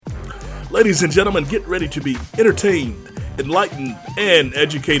Ladies and gentlemen, get ready to be entertained, enlightened, and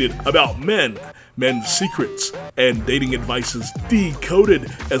educated about men, men's secrets, and dating advices decoded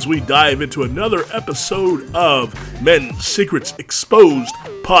as we dive into another episode of Men's Secrets Exposed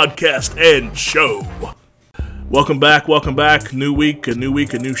podcast and show. Welcome back. New week, a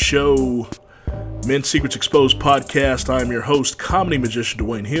new show. Men's Secrets Exposed podcast. I'm your host, comedy magician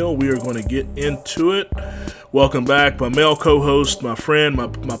Dwayne Hill. We are going to get into it. Welcome back, my male co-host, my friend, my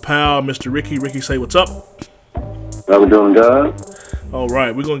pal, Mr. Ricky. Ricky, say what's up. How we doing, guys? All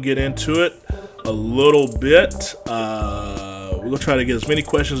right, we're going to get into it a little bit. We're going to try to get as many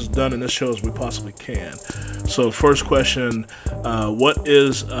questions done in this show as we possibly can. So, first question: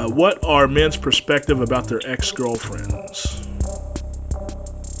 what are men's perspective about their ex-girlfriends?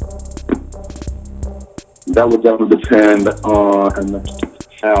 That would definitely depend on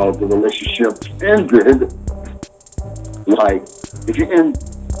how the relationship ended. Like, if you end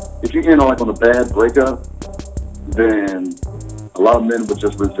on a bad breakup, then a lot of men would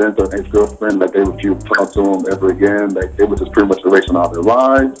just resent their ex-girlfriend, like they refuse to talk to them ever again. Like, they would just pretty much erase them out of their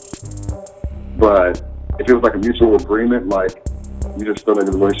lives. But if it was like a mutual agreement, like you just felt like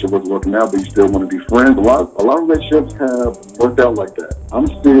the relationship wasn't working out, but you still want to be friends, a lot of relationships have worked out like that. I'm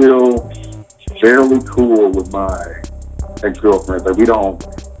still fairly cool with my ex-girlfriends. Like, we don't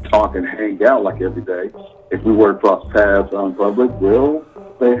talk and hang out like every day. If we were to cross paths out in public, we'll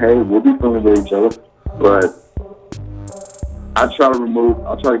say, hey, we'll be friendly with each other. But I try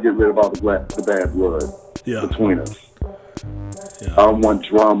to get rid of all the bad blood between us. Yeah. I don't want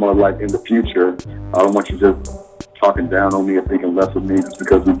drama like in the future. I don't want you just talking down on me and thinking less of me just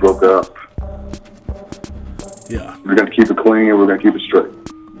because we broke up. Yeah. We're going to keep it clean and we're going to keep it straight.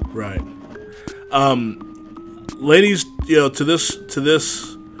 Right. Ladies, to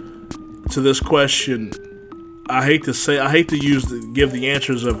this question, I hate to give the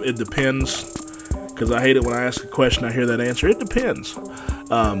answers of it depends, because I hate it when I ask a question, I hear that answer. It depends.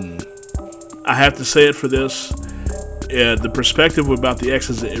 I have to say it for this. The perspective about the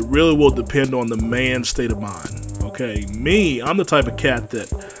exes, it really will depend on the man's state of mind. Okay, me, I'm the type of cat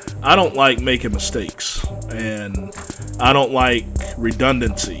that I don't like making mistakes, and I don't like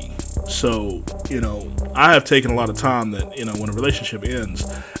redundancy. So, I have taken a lot of time that, when a relationship ends,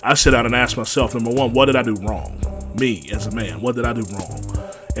 I sit down and ask myself, number one, what did I do wrong? Me, as a man, what did I do wrong?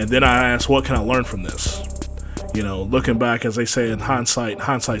 And then I ask, what can I learn from this? Looking back, as they say in hindsight's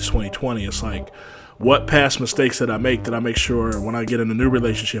 20/20, it's like, what past mistakes did I make sure when I get in a new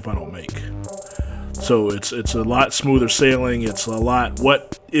relationship I don't make? So it's a lot smoother sailing. It's a lot,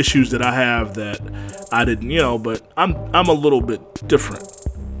 what issues did I have that I didn't, but I'm a little bit different.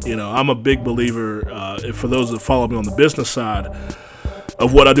 I'm a big believer, for those that follow me on the business side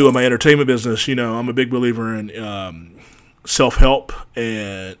of what I do in my entertainment business, I'm a big believer in self-help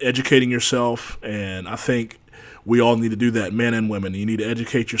and educating yourself, and I think we all need to do that, men and women. You need to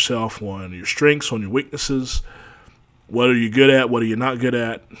educate yourself on your strengths, on your weaknesses, what are you good at, what are you not good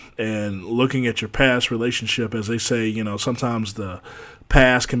at, and looking at your past relationship, as they say, sometimes the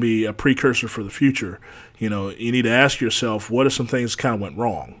past can be a precursor for the future. You need to ask yourself, what are some things that kind of went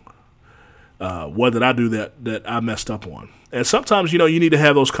wrong? What did I do that I messed up on? And sometimes, you need to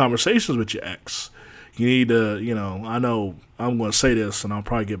have those conversations with your ex. You need to, I know I'm going to say this and I'll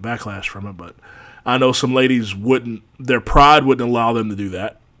probably get backlash from it, but I know some ladies their pride wouldn't allow them to do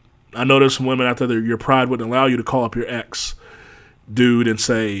that. I know there's some women out there that your pride wouldn't allow you to call up your ex dude and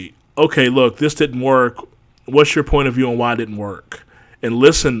say, okay, look, this didn't work. What's your point of view on why it didn't work?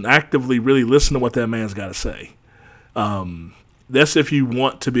 And actively really listen to what that man's got to say. That's if you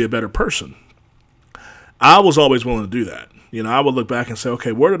want to be a better person. I was always willing to do that. I would look back and say,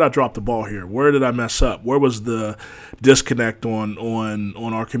 okay, where did I drop the ball here? Where did I mess up? Where was the disconnect on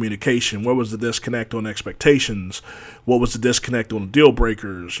our communication? Where was the disconnect on expectations? What was the disconnect on deal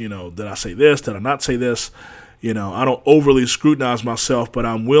breakers? Did I say this? Did I not say this? I don't overly scrutinize myself, but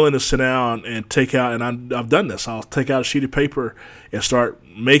I'm willing to sit down and take out, and I've done this. I'll take out a sheet of paper and start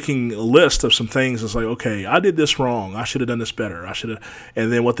making a list of some things. It's like, okay, I did this wrong. I should have done this better.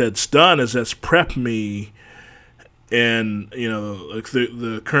 And then what that's done is that's prepped me. And,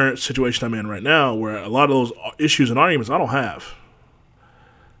 the current situation I'm in right now, where a lot of those issues and arguments I don't have,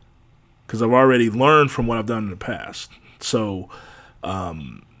 because I've already learned from what I've done in the past. So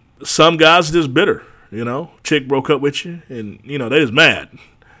some guys are just bitter, chick broke up with you and, they just mad.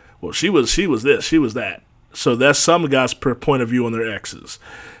 Well, she was this, she was that. So that's some guys' point of view on their exes.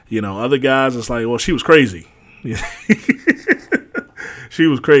 Other guys, it's like, well, she was crazy. She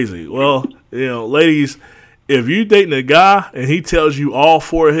was crazy. Well, ladies, if you dating a guy and he tells you all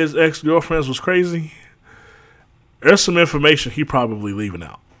four of his ex-girlfriends was crazy, there's some information he probably leaving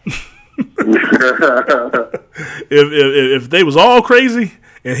out. if they was all crazy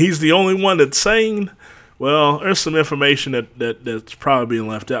and he's the only one that's sane, well, there's some information that's probably being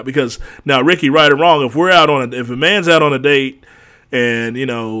left out. Because now, Ricky, right or wrong, if a man's out on a date and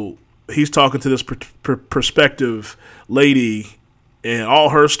he's talking to this prospective lady, and all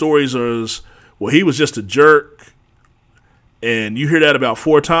her stories are, well, he was just a jerk, and you hear that about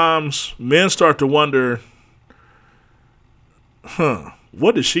 4 times, men start to wonder,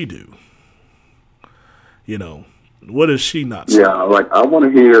 what did she do? What is she not saying? Yeah, like I want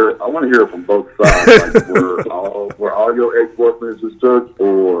to hear it from both sides. Like, were all your ex-boyfriends a jerk,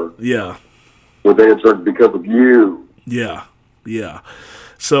 or were they a jerk because of you? Yeah.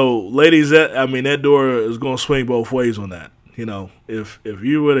 So, ladies, that door is going to swing both ways on that. If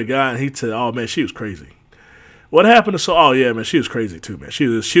you were the guy and he said, "Oh man, she was crazy," what happened to? Oh yeah, man, she was crazy too, man. She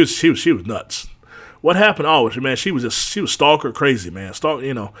was nuts. What happened? Oh man, she was stalker crazy, man.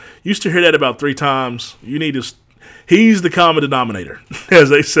 Used to hear that about 3 times. You need to. He's the common denominator, as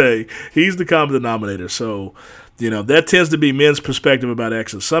they say. He's the common denominator. So, that tends to be men's perspective about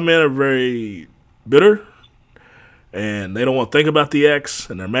exes. Some men are very bitter, and they don't want to think about the ex,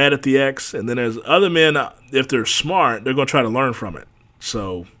 and they're mad at the ex. And then there's other men, if they're smart, they're going to try to learn from it.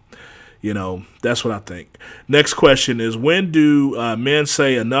 So, that's what I think. Next question is, when do men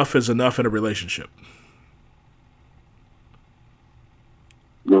say enough is enough in a relationship?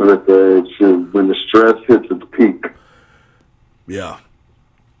 When the stress hits its peak. Yeah.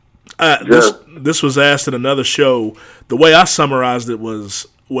 This was asked in another show. The way I summarized it was,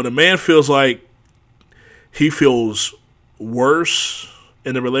 when a man feels like he feels worse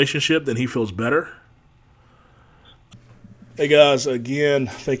in the relationship than he feels better. Hey guys, again,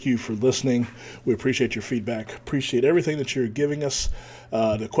 thank you for listening. We appreciate your feedback. Appreciate everything that you're giving us.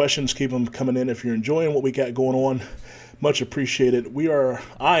 The questions, keep them coming in. If you're enjoying what we got going on, much appreciated.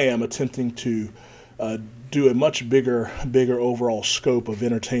 I am attempting to do a much bigger overall scope of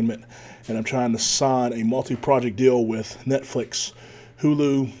entertainment, and I'm trying to sign a multi-project deal with Netflix,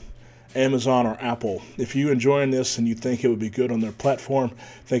 Hulu, Amazon, or Apple. If you're enjoying this and you think it would be good on their platform,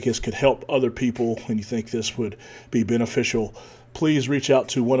 think this could help other people, and you think this would be beneficial, please reach out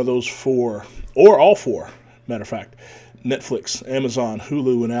to one of those 4, or all 4, matter of fact. Netflix, Amazon,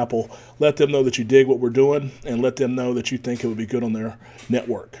 Hulu, and Apple. Let them know that you dig what we're doing, and let them know that you think it would be good on their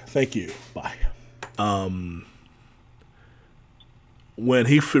network. Thank you. Bye. When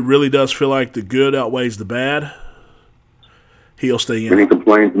he really does feel like the good outweighs the bad, he'll stay in. When he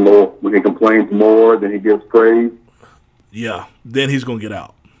complains more than he gives praise. Yeah, then he's gonna get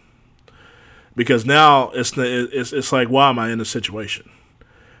out. Because now it's like, why am I in this situation?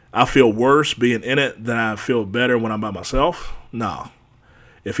 I feel worse being in it than I feel better when I'm by myself. No.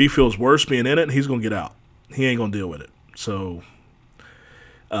 If he feels worse being in it, he's going to get out. He ain't going to deal with it. So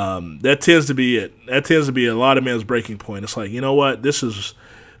that tends to be it. That tends to be a lot of men's breaking point. It's like, you know what? This is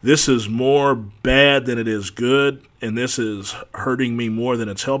more bad than it is good, and this is hurting me more than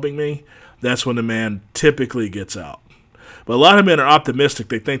it's helping me. That's when the man typically gets out. But a lot of men are optimistic.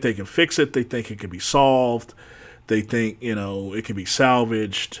 They think they can fix it. They think it can be solved. They think, it can be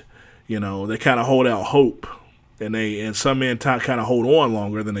salvaged. They kind of hold out hope. And some men kind of hold on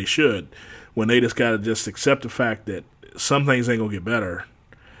longer than they should, when they just got to just accept the fact that some things ain't going to get better.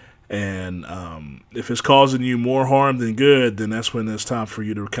 And if it's causing you more harm than good, then that's when it's time for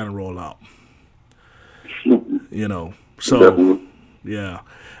you to kind of roll out. So, yeah.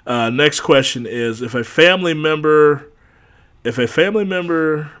 Next question is, if a family member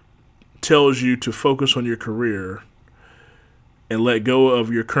tells you to focus on your career and let go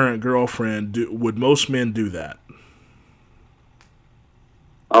of your current girlfriend, would most men do that?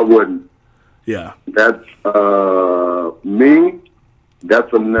 I wouldn't. Yeah. That's me.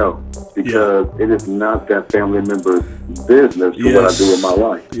 That's a no, because it is not that family member's business to what I do with my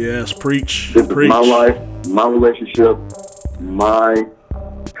life. Yes, preach. This is my life, my relationship, my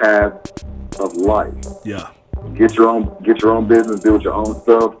path of life. Yeah. Get your own business, deal with your own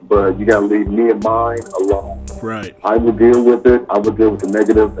stuff, but you gotta leave me and mine alone. Right. I will deal with it. I will deal with the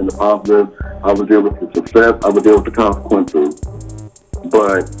negative and the positive. I will deal with the success. I will deal with the consequences.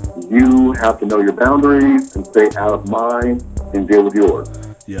 But you have to know your boundaries and stay out of mine and deal with yours.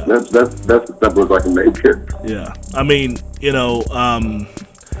 Yeah. That's as simple as I can make it. Yeah. I mean,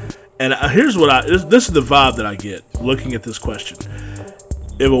 and here's what this is the vibe that I get looking at this question.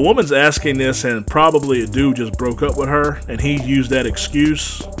 If a woman's asking this and probably a dude just broke up with her and he used that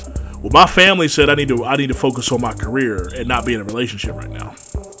excuse, well, my family said I need to focus on my career and not be in a relationship right now.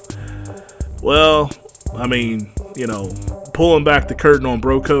 Well, I mean, pulling back the curtain on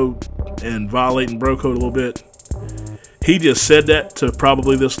bro code and violating bro code a little bit, he just said that to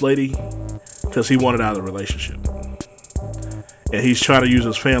probably this lady, because he wanted out of the relationship. And he's trying to use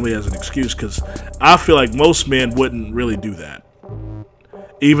his family as an excuse, because I feel like most men wouldn't really do that.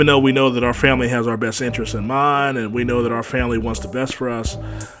 Even though we know that our family has our best interests in mind, and we know that our family wants the best for us,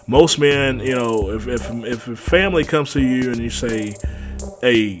 most men, you know, if a family comes to you and you say,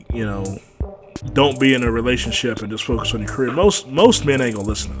 hey, you know, don't be in a relationship and just focus on your career, most men ain't gonna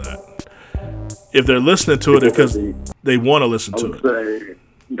listen to that. If they're listening to it, because they want to listen to it. Say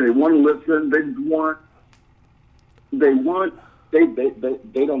they want to listen.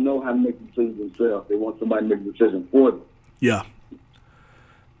 They don't know how to make decisions themselves. They want somebody to make a decision for them. Yeah.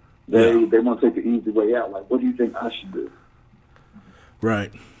 They want to take the easy way out. Like, what do you think I should do?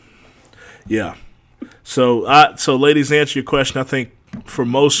 Right. Yeah. So ladies, to answer your question, I think for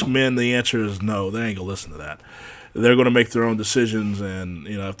most men the answer is no. They ain't gonna listen to that. They're gonna make their own decisions, and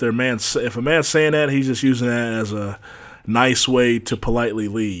you know, if a man's saying that, he's just using that as a nice way to politely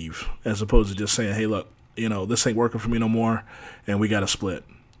leave, as opposed to just saying, hey, look, you know, this ain't working for me no more, and we got to split.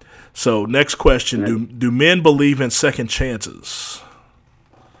 So next question: Do men believe in second chances?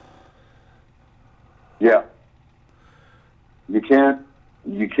 Yeah. You can't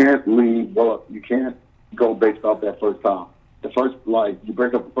leave. Well, you can't go based off that first time. The first, like, you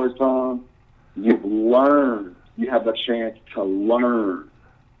break up the first time, you've learned. You have a chance to learn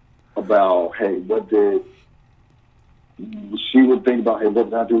about, hey, what did she would think about? Hey,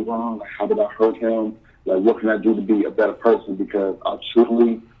 what did I do wrong? Like, how did I hurt him? Like, what can I do to be a better person? Because I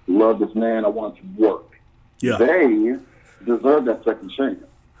truly love this man. I want it to work. Yeah. They deserve that second chance.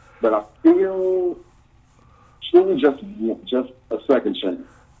 But I feel truly just a second chance.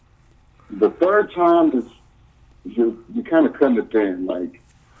 The third time is you kind of cutting it thin. Like,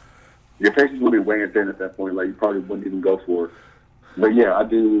 your patience will be weighing thin at that point. Like, you probably wouldn't even go for it. But yeah, I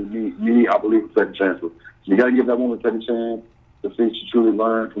do. I believe in second chances. You got to give that woman a second chance to see if she truly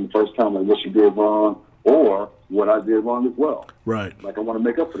learned from the first time, like what she did wrong or what I did wrong as well. Right. Like, I want to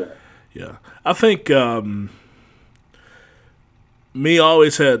make up for that. Yeah, I think I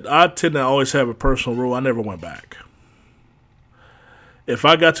tend to always have a personal rule. I never went back. If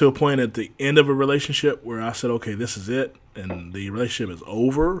I got to a point at the end of a relationship where I said, okay, this is it, and the relationship is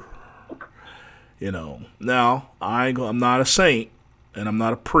over, you know, now I'm not a saint and I'm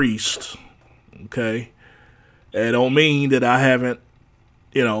not a priest, okay? It don't mean that I haven't,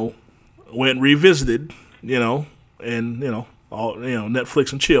 you know, went and revisited, you know, and, you know, all, you know,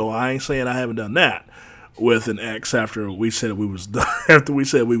 Netflix and chill. I ain't saying I haven't done that with an ex after we said we was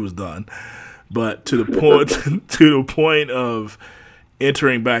done. But to the point of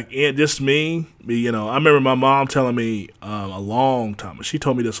entering back in, just me, you know, I remember my mom telling me a long time. She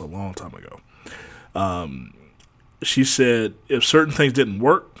told me this a long time ago. She said, if certain things didn't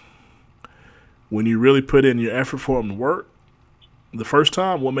work, when you really put in your effort for them to work the first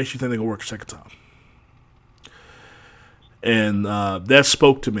time, what makes you think they're going to work the second time? And that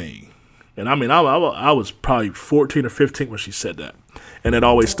spoke to me. And I mean, I was probably 14 or 15 when she said that. And it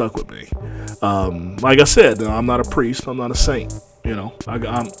always stuck with me. Like I said, I'm not a priest. I'm not a saint. You know,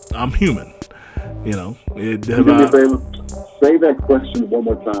 I'm human. You know. Say that question one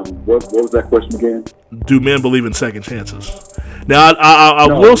more time. What was that question again? Do men believe in second chances? Now, I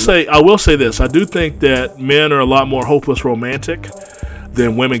will say this. I do think that men are a lot more hopeless romantic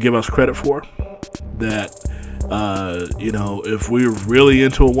than women give us credit for. That, you know, if we're really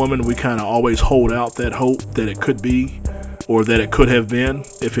into a woman, we kind of always hold out that hope that it could be or that it could have been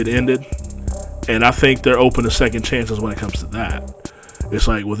if it ended. And I think they're open to second chances when it comes to that. It's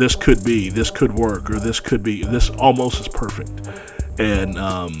like, well, this could be, this could work, or this could be, this almost is perfect. And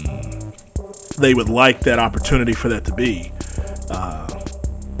they would like that opportunity for that to be.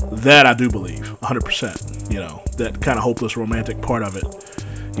 That I do believe, 100%. You know, that kind of hopeless romantic part of it,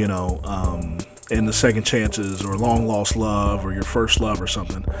 you know, and the second chances or long lost love or your first love or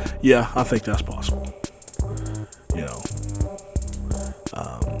something. Yeah, I think that's possible. You know.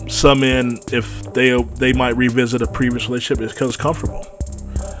 Some men, if they might revisit a previous relationship, it's because it's comfortable.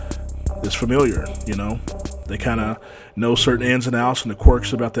 It's familiar, you know. They kind of know certain ins and outs and the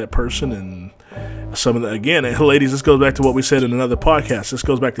quirks about that person. And some of the, again, ladies, this goes back to what we said in another podcast. This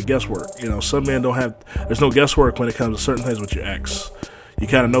goes back to guesswork. You know, some men there's no guesswork when it comes to certain things with your ex. You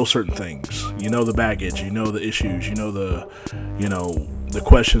kind of know certain things. You know the baggage. You know the issues. You know the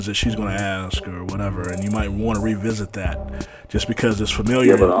questions that she's going to ask or whatever. And you might want to revisit that just because it's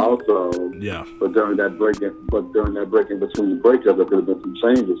familiar. Yeah, but also, But during that break in between the breakup, there could have been some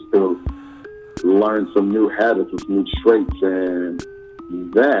changes to learn some new habits and some new traits, and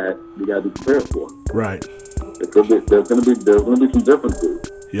that you got to be prepared for. Right. There's going to be some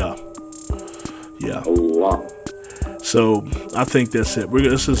differences. Yeah. Yeah. A lot. So I think that's it.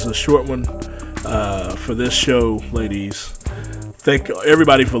 This is a short one. for this show, ladies. Thank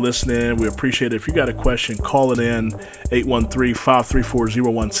everybody for listening. We appreciate it. If you got a question, call it in,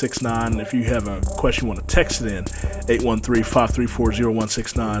 813-534-0169. If you have a question, you want to text it in,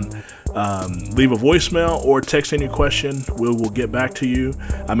 813-534-0169. Leave a voicemail or text in your question. We will get back to you.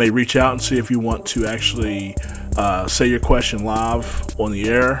 I may reach out and see if you want to actually say your question live on the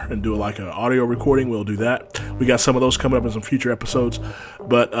air and do like an audio recording. We'll do that. We got some of those coming up in some future episodes.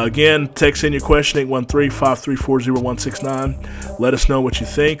 But again, text in your question, 813-534-0169. Let us know what you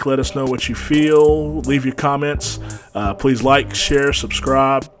think. Let us know what you feel. Leave your comments. Please like, share,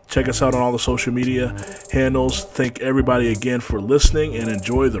 subscribe. Check us out on all the social media handles. Thank everybody again for listening and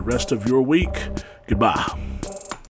enjoy the rest of your week. Goodbye.